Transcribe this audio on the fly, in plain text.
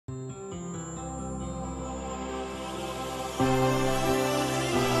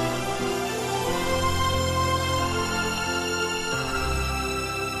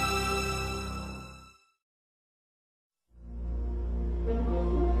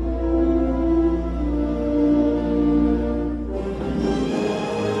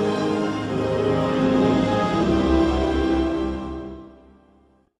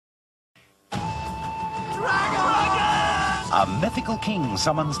king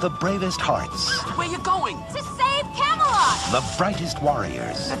summons the bravest hearts, Where you going? To save Camelot! the brightest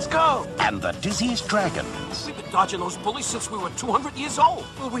warriors, Let's go! and the dizziest dragons We've been dodging those bullies since we were 200 years old.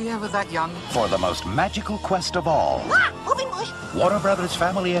 Were we ever that young? for the most magical quest of all. Ah! Moving bush! Warner Brothers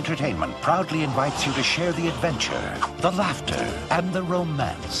Family Entertainment proudly invites you to share the adventure, the laughter, and the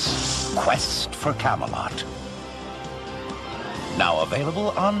romance. Quest for Camelot. Now available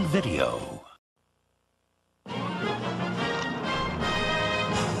on video.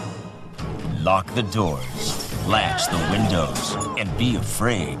 Lock the doors, latch the windows, and be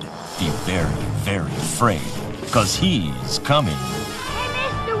afraid. Be very, very afraid, because he's coming. Hey,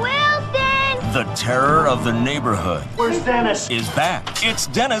 Mr. Wilson! The terror of the neighborhood Where's Dennis? is back. It's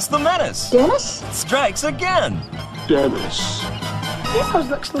Dennis the Menace. Dennis? Strikes again. Dennis. This hose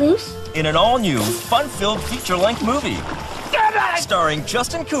looks loose. In an all-new, fun-filled feature-length movie. Starring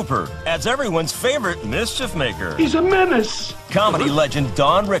Justin Cooper as everyone's favorite mischief maker. He's a menace. Comedy legend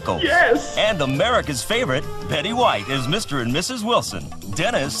Don Rickles. Yes. And America's favorite, Betty White, as Mr. and Mrs. Wilson.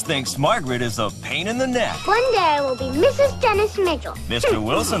 Dennis thinks Margaret is a pain in the neck. One day I will be Mrs. Dennis Mitchell. Mr.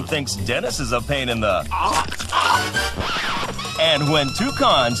 Wilson thinks Dennis is a pain in the... And when two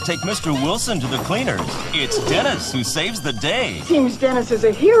cons take Mr. Wilson to the cleaners, it's Dennis who saves the day. Seems Dennis is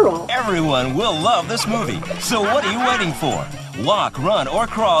a hero. Everyone will love this movie. So what are you waiting for? Walk, run, or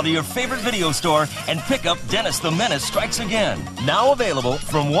crawl to your favorite video store and pick up Dennis the Menace Strikes Again. Now available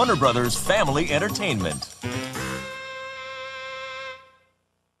from Warner Brothers Family Entertainment.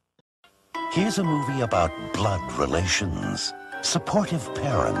 Here's a movie about blood relations, supportive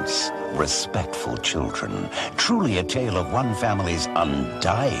parents, respectful children. Truly a tale of one family's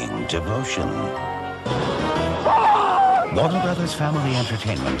undying devotion. Warner Brothers Family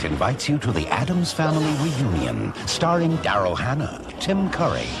Entertainment invites you to the Addams Family Reunion, starring Daryl Hannah, Tim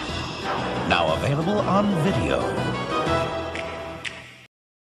Curry. Now available on video.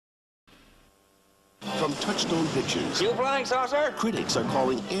 From Touchstone Pictures, You flying saucer? critics are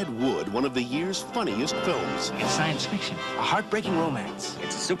calling Ed Wood one of the year's funniest films. It's science fiction. A heartbreaking romance.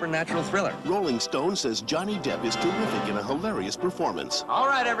 It's a supernatural thriller. Rolling Stone says Johnny Depp is terrific in a hilarious performance. All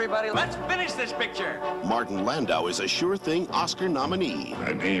right, everybody, let's finish this picture. Martin Landau is a sure thing Oscar nominee.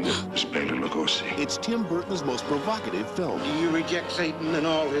 My name is Bela Lugosi. It's Tim Burton's most provocative film. Do you reject Satan and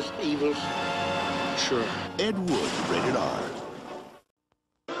all his evils? Sure. Ed Wood, rated R.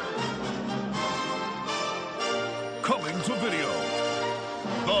 Coming to video,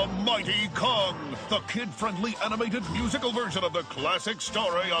 The Mighty Kong, the kid-friendly animated musical version of the classic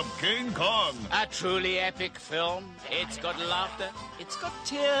story of King Kong. A truly epic film. It's got laughter, it's got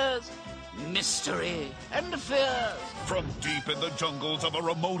tears, mystery, and fears. From deep in the jungles of a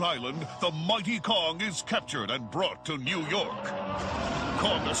remote island, the Mighty Kong is captured and brought to New York.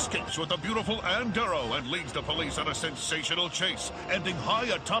 Kong escapes with the beautiful Ann Darrow and leads the police on a sensational chase, ending high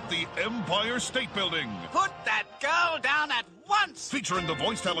atop the Empire State Building. Put that girl down at once! Featuring the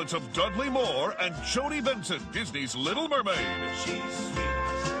voice talents of Dudley Moore and Jodie Benson, Disney's Little Mermaid. She's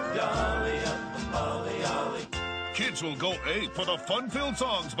sweet, dolly up, ollie, ollie. Kids will go ape for the fun-filled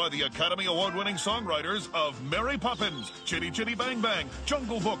songs by the Academy Award-winning songwriters of Mary Poppins, Chitty Chitty Bang Bang,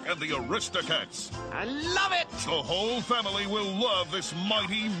 Jungle Book, and the Aristocats. I love it! The whole family will love this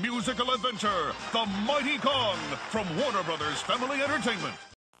mighty musical adventure, The Mighty Kong, from Warner Brothers Family Entertainment.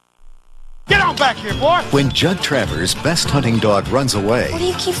 Get on back here, boy! When Judd Travers' best hunting dog runs away, What do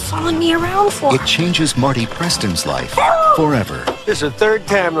you keep following me around for? it changes Marty Preston's life forever. This is the third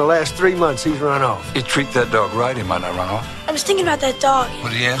time in the last 3 months he's run off. You treat that dog right, he might not run off. I was thinking about that dog.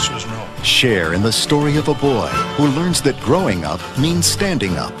 But the answer is no. Share in the story of a boy who learns that growing up means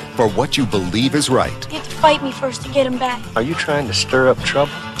standing up for what you believe is right. You have to fight me first to get him back. Are you trying to stir up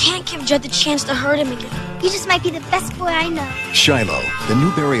trouble? Can't give Judd the chance to hurt him again. You just might be the best boy I know. Shiloh, the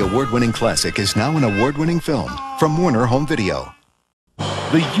Newbery Award-winning classic, is now an award-winning film from Warner Home Video.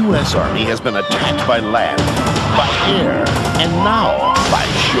 The U.S. Army has been attacked by land, by air, and now by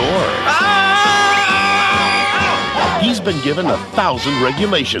shore. He's been given 1,000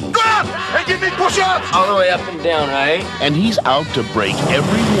 regulations. Go up and give me push-ups! All the way up and down, right? And he's out to break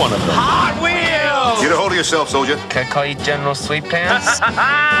every one of them. Hot Wheels! Get a hold of yourself, soldier. Can I call you General Sweet Pants?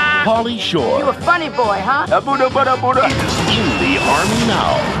 Pauly Shore You a funny boy, huh? is in the Army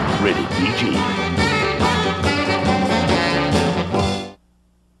now. Rated PG.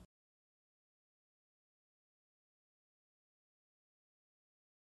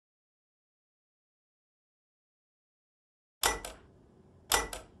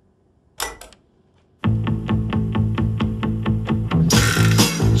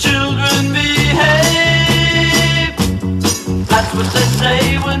 Children behave. That's what they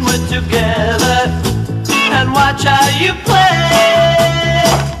say when we're together. And why watch how you play.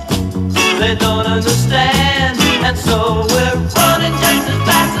 They don't understand, and so we're running just as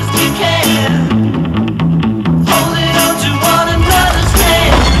fast as we can, holding on to one another's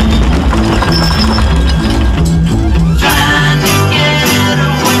hand, trying to get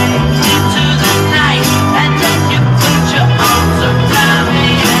away into the night, and then you put your arms around me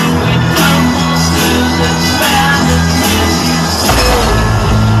and we tumble to the ground again.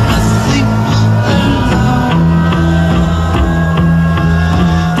 I think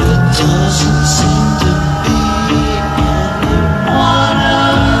there doesn't seem to be anyone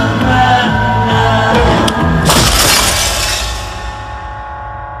around.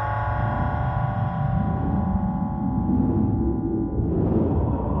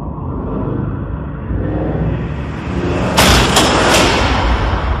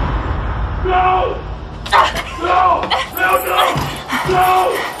 No! No! No, no! No!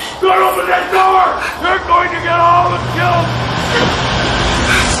 Don't open that door! They're going to get all of us killed!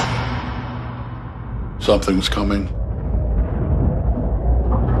 Something's coming.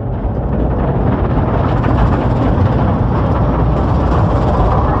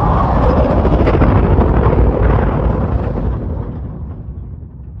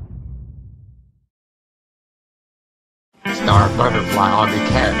 Star Butterfly Hobby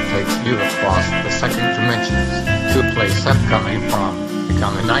Cat takes you across the second dimensions to a place upcoming from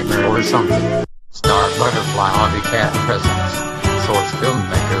Become a Nightmare or something. Star Butterfly Hobby Cat presents Source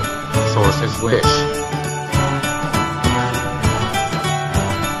Filmmaker, Source's Wish.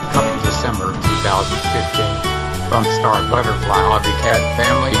 Coming December 2015 from Star Butterfly Hobby Cat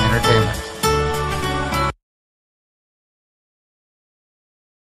Family